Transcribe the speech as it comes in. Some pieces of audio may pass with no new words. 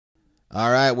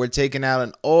Alright, we're taking out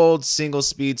an old single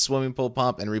speed swimming pool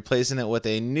pump and replacing it with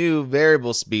a new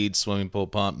variable speed swimming pool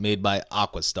pump made by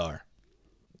Aquastar.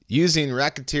 Using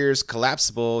Racketeer's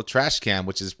collapsible trash can,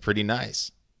 which is pretty nice.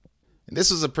 And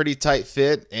this was a pretty tight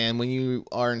fit, and when you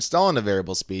are installing a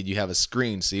variable speed, you have a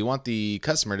screen, so you want the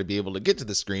customer to be able to get to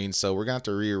the screen, so we're going to have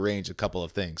to rearrange a couple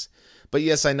of things. But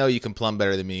yes, I know you can plumb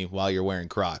better than me while you're wearing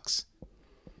Crocs.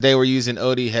 They were using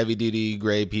Oatey heavy-duty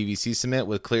gray PVC cement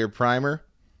with clear primer.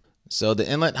 So the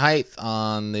inlet height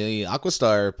on the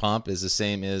Aquastar pump is the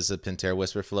same as the Pentair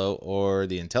WhisperFlow or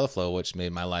the IntelliFlow, which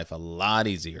made my life a lot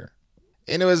easier.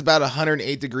 And it was about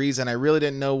 108 degrees, and I really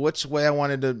didn't know which way I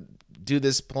wanted to do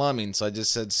this plumbing, so I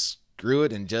just said screw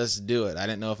it and just do it. I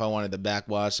didn't know if I wanted the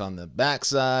backwash on the back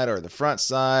side or the front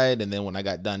side, and then when I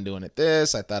got done doing it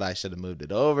this, I thought I should have moved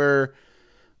it over,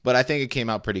 but I think it came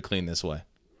out pretty clean this way.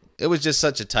 It was just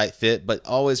such a tight fit, but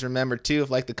always remember too, if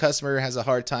like the customer has a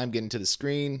hard time getting to the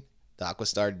screen, the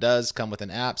Aquastar does come with an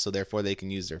app, so therefore they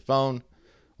can use their phone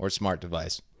or smart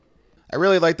device. I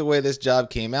really like the way this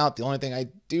job came out. The only thing I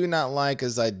do not like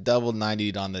is I double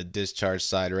 90'd on the discharge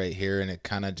side right here, and it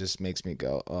kind of just makes me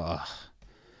go, ugh.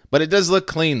 But it does look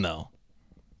clean though.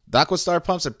 The Aquastar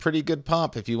pump's a pretty good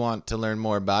pump if you want to learn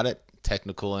more about it.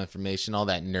 Technical information, all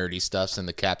that nerdy stuff's in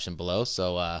the caption below.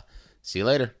 So see you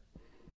later.